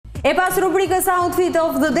E pas rubrikës Outfit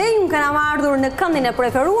of the Day, unë këna ardhur në këndin e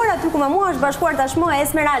preferuar, aty ku me mua është bashkuar tashmë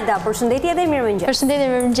Esmeralda. Përshëndetje dhe mirë mëngjes. Përshëndetje dhe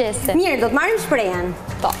mirë mëngjes. Mirë, do të marrim shprehjen.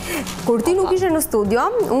 Po. Kur ti nuk ishe në studio,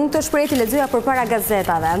 unë të shprehje ti lexoja përpara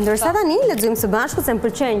gazetave, ndërsa tani lexojmë së bashku se më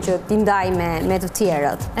pëlqen që ti ndaj me të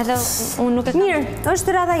tjerët. Edhe unë nuk e kam. Mirë,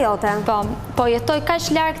 është rradha jote. Po jetoj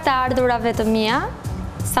kaq larg të ardhurave të mia,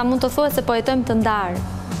 sa mund të thuhet se po jetojmë të ndarë.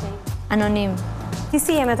 Anonim. Ti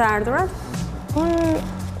si je me të ardhurat?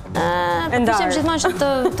 Unë përpishem gjithmonë që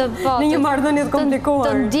të në një marrëdhënie të komplikuar.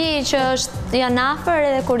 Të ndi që janë afër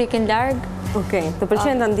edhe kur ikin larg. Okej, të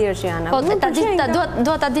pëlqen ta ndihesh që janë afër. Po,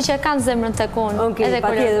 dua ta di që e kanë zemrën tek unë. Okej,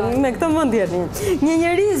 patjetër, me këtë mendje. Një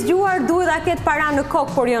njerëz zgjuar duhet ta ketë para në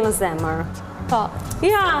kokë, por jo në zemër. Po.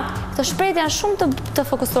 Ja, të shprehjet janë shumë të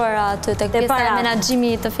fokusuara aty tek pjesa e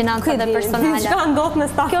menaxhimit të financave personale. Diçka ndodh me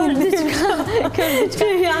stafin. Kjo diçka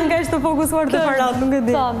janë nga të fokusuar të parat, nuk e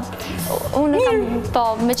di. Po. Unë kam, po,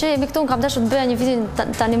 me që jemi këtu, kam dashur të bëja një video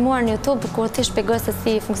të animuar në YouTube kur ti shpjegoj se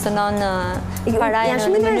si funksionon paraja në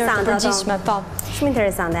mënyrë të përgjithshme, po. Shumë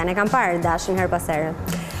interesante, janë e kam parë dashin her pas here.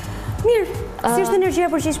 Mirë, si është energjia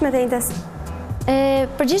e përgjithshme te Intes?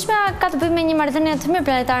 Përgjithshme ka të bëjë me një marrëdhënie të mirë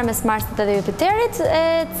planetare mes Marsit dhe Jupiterit,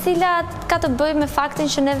 e cila ka të bëjë me faktin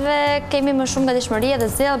që neve kemi më shumë gatishmëri dhe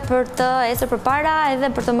zell për të ecur përpara edhe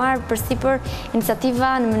për të marrë përsipër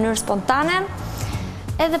iniciativa në mënyrë spontane.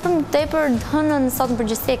 Edhe për më tepër hënën sot në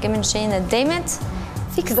përgjithësi kemi në shenjën e Demit,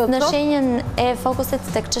 fiks në shenjën e fokusit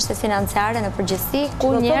tek çështjet financiare në përgjithësi, ku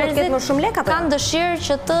njerëzit kanë dëshirë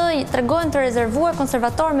që të tregojnë të rezervuar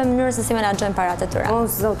konservator me mënyrën se si menaxhojnë paratë e tyre. O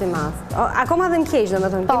zoti i madh. Akoma dhe në keq,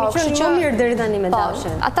 domethënë, kemi qenë më mirë deri tani me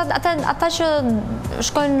dashin. Ata që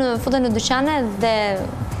shkojnë futen në dyqane dhe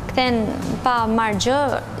kthehen pa marrë gjë,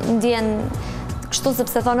 ndjen kështu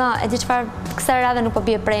sepse thonë, e di çfarë kësaj radhe nuk po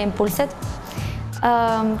bie prej impulsit.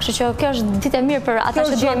 Kështu që kjo është ditë e mirë për ata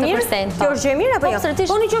që duan të përsejnë. Kjo është gjë e mirë apo jo?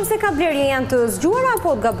 Po nëse ka blerje janë të zgjuara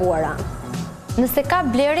apo të gabuara? Nëse ka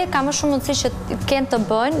blerje, ka më shumë mundësi që kenë të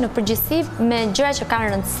bëjnë në përgjithësi me gjëra që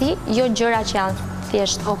kanë rëndësi, jo gjëra që janë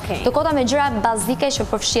thjesht. Të kota me gjëra bazike që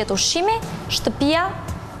përfshihet ushqimi, shtëpia,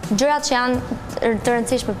 gjërat që janë të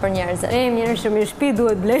rëndësishme për njerëzit. Mirë, shumë shtëpi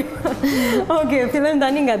duhet blej. Okej, fillojmë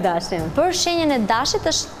tani nga dashi. Për shenjën e dashit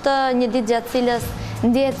është një ditë gjatë cilës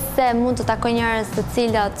ndjehet se mund të takoj njerëz të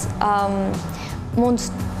cilët mund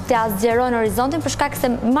të azgjerojnë horizontin për shkak se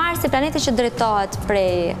Marsi, planeti që drejtohet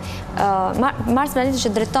prej Marsi, planeti që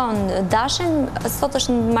drejton dashin, sot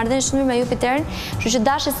është në marrëdhënie shumë mirë me Jupiterin, kështu që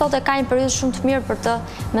dashi sot e ka një periudhë shumë të mirë për të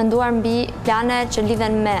menduar mbi plane që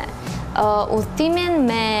lidhen me udhëtimin,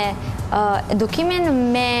 me edukimin,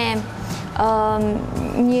 me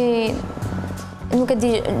një nuk e di,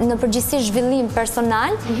 në përgjithësi zhvillim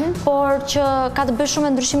personal, por që ka të bëjë shumë me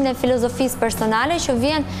ndryshimin e filozofisë personale që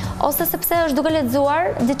vjen ose sepse është duke lexuar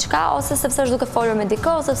diçka, ose sepse është duke folur me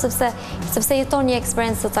dikë, ose sepse jeton një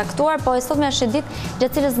eksperiencë të caktuar, po e sotme është një ditë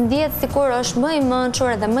gjatë cilës ndihet sikur është më i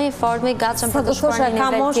mençur edhe më i fortë, më i gatshëm për të shkuar në nivel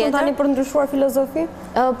tjetër. Ka moshën tani për ndryshuar filozofi?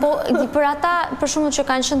 Po, për ata, për shkakun që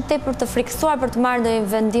kanë qenë tepër të frikësuar për të marrë ndonjë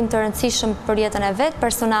vendim të rëndësishëm për jetën e vet,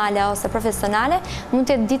 personale ose profesionale, mund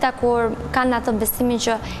të jetë dita kur kanë atë besimin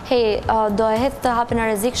që hej, do e hedh të hapin e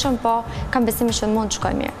rrezikshëm, po kam besimin që mund të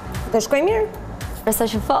shkojë mirë. Të shkojë mirë? Besoj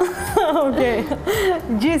që po. Okej.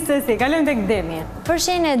 Gjithsesi, kalojmë tek Demi. Për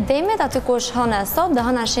shenjën e Demit, aty ku është hëna e sot, dhe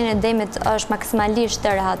hëna shenjën e Demit është maksimalisht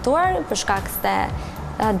të rehatuar, për shkak se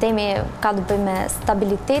Demi ka të bëjë me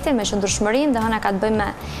stabilitetin, me qëndrueshmërinë, dhe hëna ka të bëjë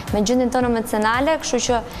me gjendjen tonë emocionale, kështu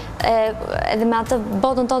që edhe me atë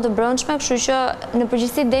botën tonë të brendshme, kështu që në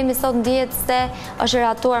përgjithësi Demi sot ndihet se është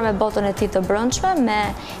rehatuar me botën e tij të brendshme, me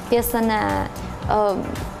pjesën e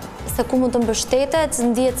se ku mund të mbështetet,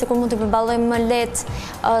 ndihet se ku mund të përballojë më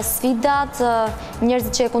lehtë sfidat,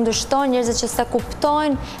 njerëzit që e kundërshtojnë, njerëzit që se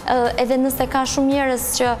kuptojnë, edhe nëse ka shumë njerëz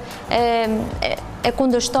që e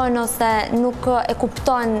kundërshtojnë ose nuk e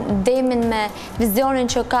kuptojnë Demin me vizionin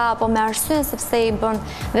që ka apo me arsyen sepse i bën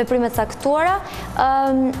veprime të caktuara,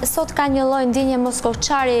 sot ka një lloj ndjenje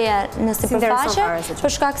moskoçarjeje në sipërfaqe,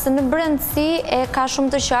 për shkak se në brendësi e ka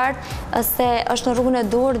shumë të qartë se është në rrugën e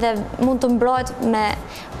dur dhe mund të mbrohet me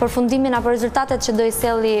përfundimin apo rezultatet që do i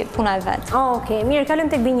sjelli puna e vet. Okej, mirë,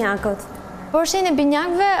 kalojmë tek binjakët. Por shenjën e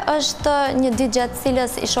binjakëve është një ditë gjatë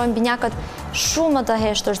cilës i shohim binjakët shumë më të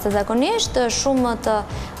heshtur se zakonisht, shumë më të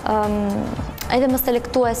edhe më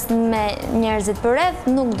selektues me njerëzit përreth,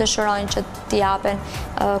 nuk dëshirojnë që t'i japen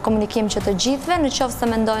komunikim që të gjithëve, në qoftë se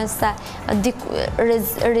mendojnë se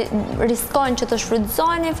riskojnë që të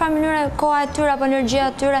shfrytëzojnë në një farë mënyrë koha e tyre apo energjia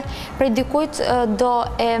e tyre prej dikujt, do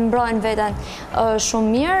e mbrojnë veten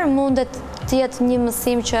shumë mirë, mundet të jetë një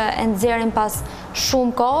mësim që e nxjerrin pas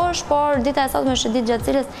shumë kohësh, por dita e sotme është ditë gjatë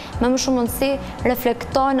cilës me më shumë mundësi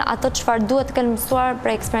reflektojnë ato çfarë duhet të kenë mësuar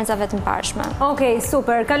për eksperiencave të mëparshme. Okej,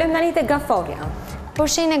 super. Kalojmë tani te gaforja.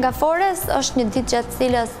 Pushinë e gafores është një ditë gjatë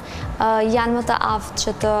cilës janë më të aftë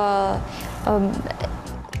që të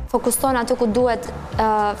fokusojnë aty ku duhet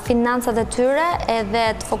financat e tyre, edhe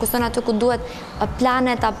të fokusojnë aty ku duhet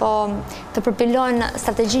planet apo të përpilojnë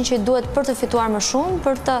strategjinë që i duhet për të fituar më shumë,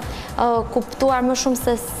 për të kuptuar më shumë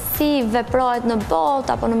se si veprohet në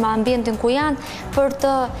botë apo në ambientin ku janë, për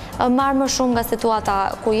të marrë më shumë nga situata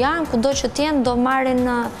ku janë, kudo që t'jenë do marrin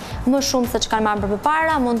më shumë se ç'kanë marrë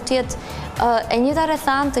përpara, mund të jetë e njëjta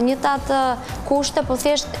rrethant, të njëjtat kushte, po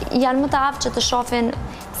thjesht janë më të aftë që të shohin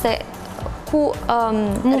se ku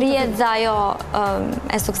rrihet dhe ajo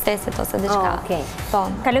e suksesit ose diçka. Okej. Po.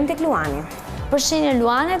 Kalojmë tek luani. Pushinë e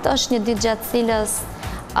luanit është një ditë gjatë cilës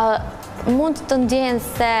mund të ndjehen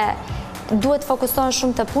se duhet fokusohen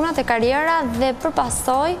shumë te puna, te karriera dhe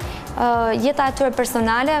përpasoj jeta e tyre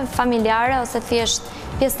personale, familjare ose thjesht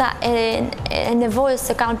pjesa e nevojës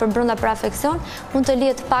që kanë për brenda për afeksion mund të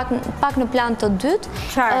lihet pak në plan të dytë.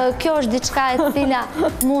 Kjo është diçka e cila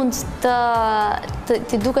mund të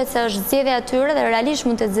duket se është zgjedhja e tyre dhe realisht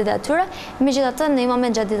mund të jetë zgjedhja e tyre. Megjithatë, në një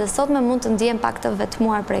moment gjatë ditës sotme mund të ndihen pak të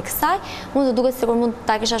vetmuar prej kësaj. Mund të duket sikur mund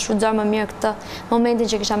ta kisha shfrytzuar më mirë këtë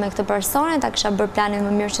momentin që kisha me këtë personin, ta kisha bërë planin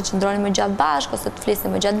më mirë që të qëndronin më gjatë bashkë ose të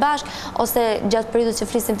flisnin më gjatë bashkë, ose gjatë periudhës që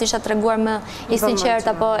flisim të isha treguar më i sinqert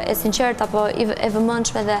apo e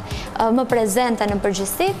vëmendshme dhe më prezente në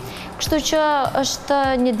përgjithësi. Kështu që është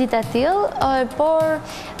një ditë e tillë, por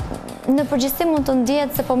në përgjithësi mund të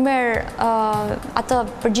ndihet se po merr atë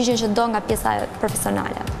përgjigjen që do nga pjesa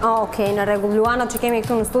profesionale. Okej, në rregull. Luanat që kemi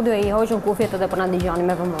këtu në studio i hoqën kufjet edhe po na dëgjoni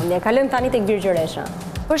me vëmendje. Kalojmë tani tek virgjëresha.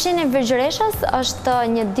 Pushinë e virgjëreshës është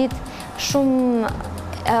një ditë shumë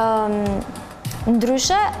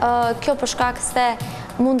ndryshe, kjo për shkak se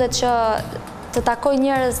mundet që të takoj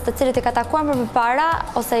njerëz të cilët i ka takuar më përpara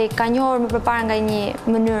ose i ka njohur më përpara nga një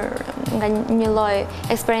mënyrë, nga një lloj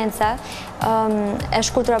eksperience e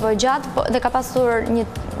shkurtër apo e gjatë, dhe ka pasur një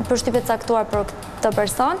përshtypje të caktuar për këtë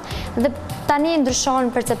person dhe tani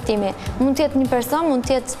ndryshon perceptimi. Mund të jetë një person, mund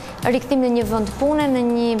të jetë rikthim në një vend pune, në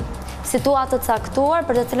një situatë të caktuar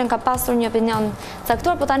për të cilën ka pasur një opinion të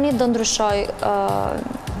caktuar, por tani do ndryshoj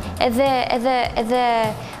edhe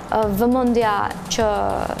vëmendja që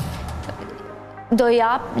do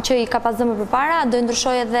që i ka pas dhënë më përpara, do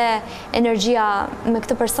ndryshoj edhe energjia me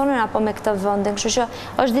këtë personin apo me këtë vendin. Kështu që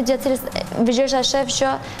është ditë gjatë cilës virgjëresha shef që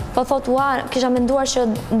po thotë, ua, kisha menduar që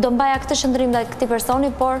do mbaja këtë qëndrim ndaj këtij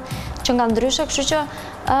personi, por që nga ndryshe, kështu që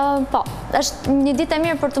po, është një ditë e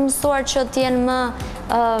mirë për të mësuar që të jenë më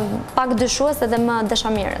pak dyshues edhe më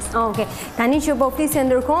dashamirës. Okej. Tani që po flisje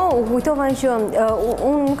ndërkohë, u kujtova që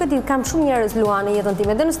unë nuk e di, kam shumë njerëz luan në jetën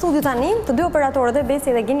time. Dhe në studio tani, të dy operatorët e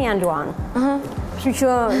Besi dhe Geni janë luan. Kështu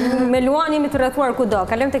që me luan jemi të rrethuar kudo.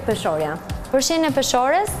 Kalojmë tek peshorja. Pushinë e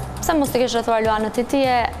peshores, pse mos të kesh rrethuar luanët e ti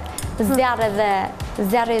e zjarre dhe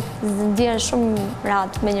zjarrit ndjen shumë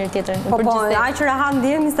rahat me njëri tjetrin. Po, aq rahat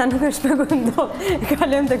ndjemi sa nuk e shpjegojmë dot.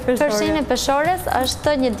 Kalojmë tek peshorja. Pushinë e peshores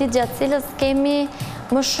është një ditë gjatë cilës kemi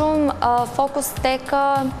më shumë fokus tek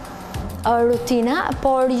rutina,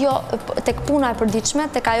 por jo tek puna e përditshme,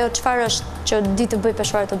 tek ajo çfarë është që ditë të bëj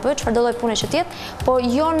peshore të bëj, çfarë do lloj pune që të jetë, por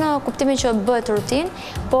jo në kuptimin që bëhet rutinë,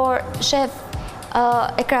 por shef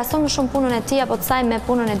e krahason më shumë punën e tij apo të saj me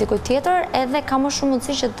punën e dikujt tjetër, edhe ka më shumë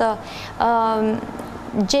mundësi që të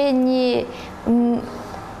gjejë një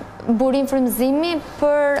burim frymëzimi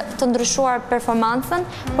për të ndryshuar performancën,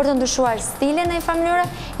 për të ndryshuar stilin në një farë mënyrë,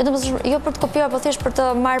 jo për të kopjuar, po thjesht për të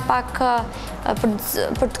marrë pak,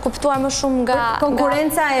 për të kuptuar më shumë nga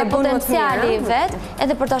potenciali i vet,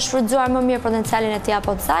 edhe për ta shfrytzuar më mirë potencialin e tij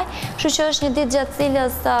apo të saj. Kështu që është një ditë gjatë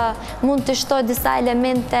cilës mund të shtoj disa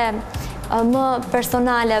elemente më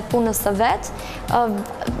personale punës së vet,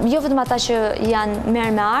 jo vetëm ata që janë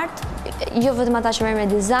merr me art, jo vetëm ata që merr me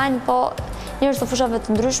dizajn, po njerëz të fushave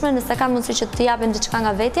të ndryshme, nëse kanë mundësi që të japin diçka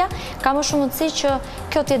nga vetja, ka më shumë mundësi që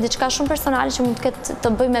kjo të jetë diçka shumë personale që mund të ketë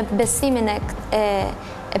të bëjë me besimin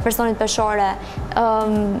e personit peshore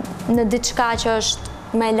në diçka që është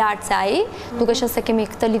më e lartë se ai, duke qenë se kemi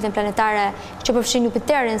këtë lidhje planetare që përfshin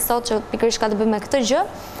Jupiterin sot, që pikërisht ka të bëjë me këtë gjë.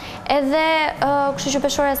 Edhe kështu që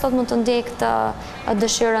peshorja sot mund të ndjej këtë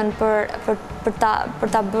dëshirën për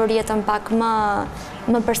ta bërë jetën pak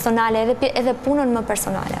më personale, edhe punën më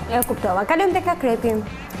personale. E kuptova. Kalojmë tek akrepi.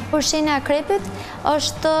 Pushina e akrepit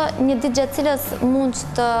është një ditë gjatë cilës mund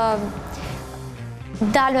të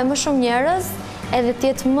dalë me më shumë njerëz, edhe të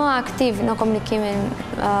jetë më aktiv në komunikimin,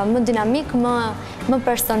 më dinamik, më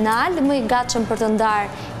personal, më i gatshëm për të ndarë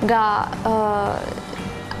nga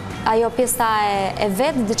ajo pjesa e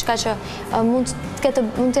vetë, diçka që mund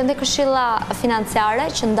të jetë këshilla financiare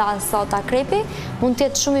që ndanë sot akrepi, mund të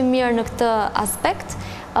jetë shumë i mirë në këtë aspekt.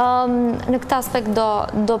 Në këtë aspekt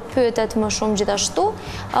do pyetet më shumë gjithashtu.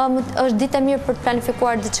 Është ditë e mirë për të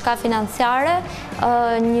planifikuar diçka financiare,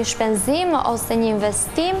 një shpenzim ose një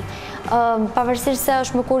investim, pavarësisht se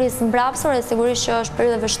është Mërkuris mbrapsur, e sigurisht që është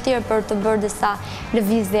periudhë e vështirë për të bërë disa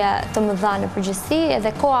lëvizje të mëdha në përgjithësi,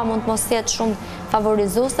 edhe koha mund të mos jetë shumë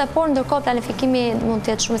favorizuese, por ndërkohë planifikimi mund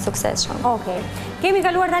të jetë shumë i suksesshëm. Okej. Kemi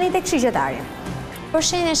kaluar tani tek shigjetari. Për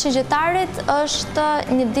shenjën e shigjetarit është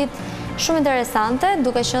një ditë shumë interesante,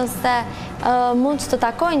 duke qenë se mund të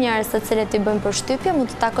takoj njerëz të cilët i bëjnë përshtypje, mund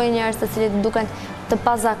të takoj njerëz të cilët duken të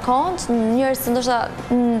pazakont, njerëz që ndoshta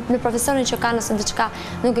në profesionin që kanë ose diçka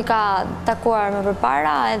nuk i ka takuar më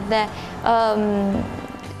përpara, edhe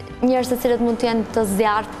njerëz të cilët mund të jenë të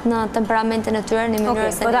zjarrt në temperamentin e tyre në një mënyrë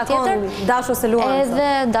ose në tjetër. Dash ose luan.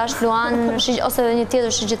 Edhe dash luan ose një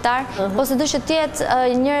tjetër shigjetar, ose do të jetë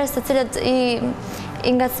njerëz të cilët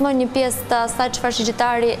i ngacmojnë një pjesë të asaj çfarë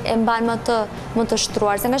shigjetari e mban më të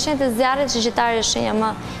shtruar. Se nga shenjat e zjarrit, shigjetari është shenja më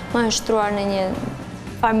e shtruar në një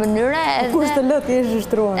farë mënyre. Kush të lë ti je i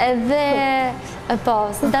shtruar. Edhe po,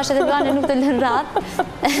 si dashjet e luani nuk të lën rat.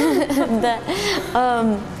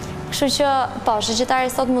 Kështu që po, shigjetari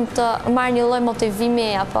sot mund të marrë një lloj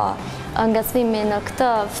motivimi apo ngacmimi në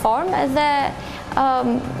këtë formë, edhe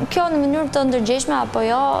kjo në mënyrë të ndërgjegjshme apo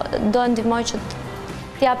jo do ndihmoj që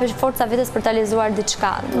t'japi forca vetes për të realizuar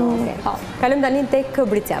diçka. Kalojmë tani tek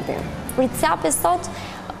Bricjapi. Bricjapi sot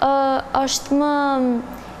është më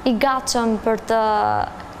i gatshëm për të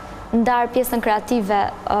ndarë pjesën kreative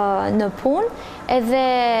në punë, edhe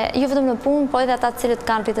jo vetëm në punë, po edhe ata cilët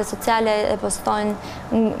kanë rrjete sociale e postojnë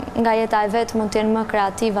nga jeta e vet, mund të jenë më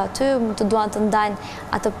kreative aty, mund të duan të ndajnë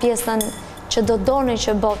atë pjesën që do donin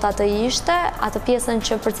që bota të ishte, atë pjesën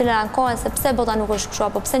që për cilën ankohen se pse bota nuk është kështu,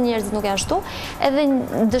 apo pse njerëzit nuk janë ashtu, edhe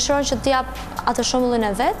dëshirojnë që të jap atë shembullin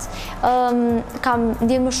e vet. Kam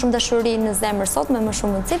ndjen më shumë dashuri në zemër sot, me më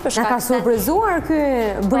shumë mundësi, për shkak se ka surprizuar ky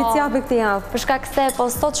Bricjapi këtë javë. Për shkak se po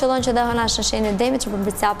sot qëllon që dhe hëna është në shenjën e demit, që për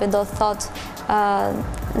Bricjapi do të thotë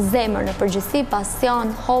zemër në përgjithësi,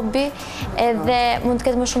 pasion, hobi, edhe mund të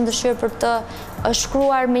ketë më shumë dëshirë për të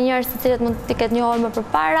shkruar me njerëz të cilët mund të ketë njohur më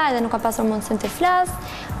përpara, edhe nuk ka pasur mundësinë të flas,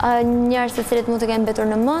 njerëz të cilët mund të kenë mbetur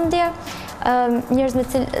në mendje, njerëz me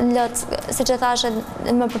cilët, siç e thashë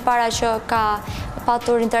më përpara, që ka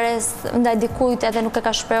patur interes ndaj dikujt edhe nuk e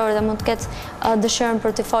ka shprehur dhe mund të ketë dëshirën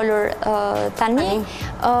për të folur tani.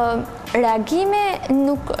 Reagimi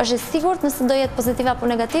nuk është i sigurt nëse do jetë pozitiv apo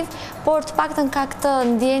negativ, por të paktën ka këtë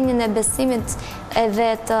ndjenjën e besimit edhe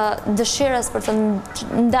të dëshirës për të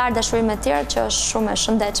ndarë dashurinë me të tjerë, që është shumë e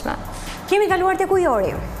shëndetshme. Kemi kaluar tek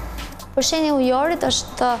Ujori. Për shenjën e Ujorit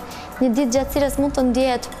është një ditë gjatë cilës mund të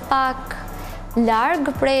ndihet pak larg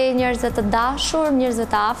prej njerëzve të dashur, njerëzve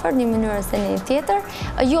të afërt, në një mënyrë ose në një tjetër,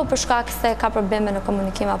 jo për shkak se ka probleme në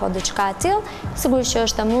komunikim apo diçka e tillë, sigurisht që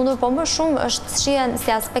është e mundur, por më shumë është shihen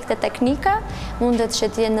si aspekte teknike, mundet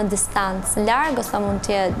që të jenë në distancë larg, ose mund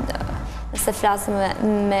të jetë se flasim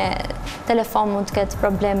me telefon, mund të ketë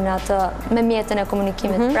problem në atë me mjetën e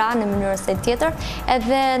komunikimit pra në mënyrë ose tjetër,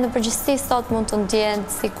 edhe në përgjithësi sot mund të ndjen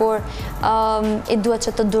sikur i duhet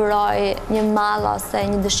që të duroj një mall ose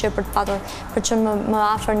një dëshirë për të patur për të qenë më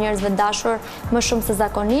afër njerëzve dashur më shumë se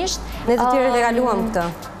zakonisht. Ne të tjerët e kaluam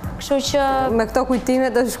këtë. Kështu që me këto kujtime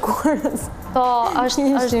të shkurtës. Po,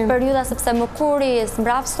 është periudha sepse Mërkuri është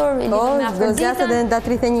mbrapsur, i lidhur me Afroditën. Dhe nga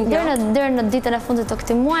 31 deri në ditën e fundit të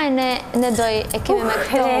këtij muaji ne do e kemi me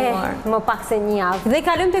këtë humor. Më pak se një javë. Dhe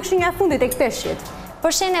kalojmë tek shenja e fundit, tek peshqit.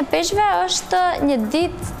 Për shenjën e peshqve është një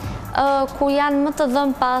ditë ku janë më të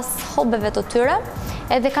dhënë pas hobeve të tyre,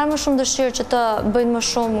 edhe kanë më shumë dëshirë që të bëjnë më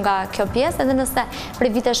shumë nga kjo pjesë, edhe nëse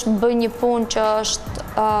prej vitesh bëjnë një punë që është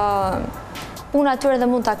puna atyre dhe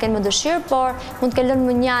mund ta kenë më dëshirë, por mund të kenë lënë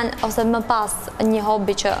më njanë ose më pas një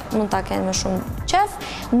hobi që mund ta kenë më shumë qef,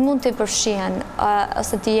 mund t'i përfshihen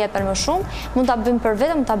ose t'i jepen më shumë, mund ta bëjmë për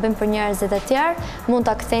vetëm, mund ta bëjmë për njerëzit e tjerë, mund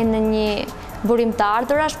ta kthejnë në një burim të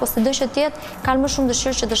ardhurash, po se do që tjetë kanë më shumë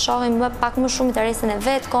dëshirë që të shohin pak më shumë interesin e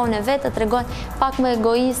vetë, kohën e vetë, të tregojnë pak më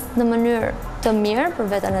egoist në mënyrë të mirë për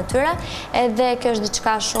veten e tyre, edhe kjo është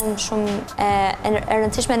diçka shumë e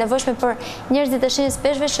rëndësishme, e nevojshme për njerëzit e shenjës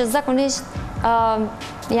peshqve që zakonisht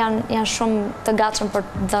janë shumë të gatshëm për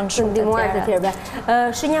të dhënë shumë të tjerëve.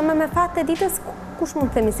 Shenja më me fat e ditës, kush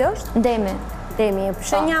mund të themi se është? Demi. Demi.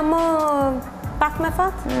 Shenja më pak me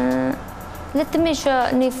fat? Le të themi që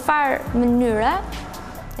në një farë mënyre,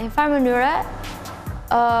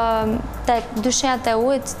 tek dy shenjat e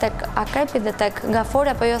ujit, tek akrepi dhe tek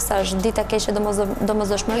gafori, apo jo se është ditë e keqe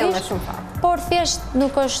domosdoshmërisht. Jo, me shumë fat. por thjesht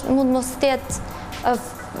nuk është mund mos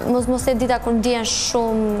jetë dita kur ndjen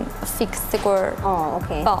shumë fiks sikur.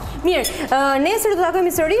 Okej. Mirë, nesër do të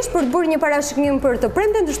takojmë sërish për të bërë një parashikim për të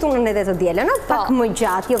premten, të shtunën edhe të dielën, pak më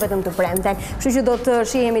gjatë, jo vetëm të premten. Kështu që do të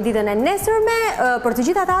shihemi ditën e nesërme për të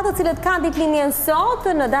gjithë ata të cilët kanë ditëlindjen sot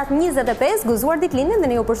në datë 25, gëzuar ditëlindjen,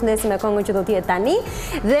 dhe ne ju përshëndesim me këngën që do të jetë tani.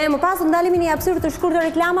 Dhe më pas do ndalemi në një hapësirë të shkurtër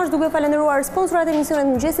reklamash duke falendëruar sponsorat e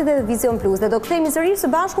emisionit Mëngjesit dhe Vizion Plus. Dhe do kthehemi sërish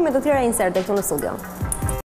së bashku me të tjera inserte këtu në studio.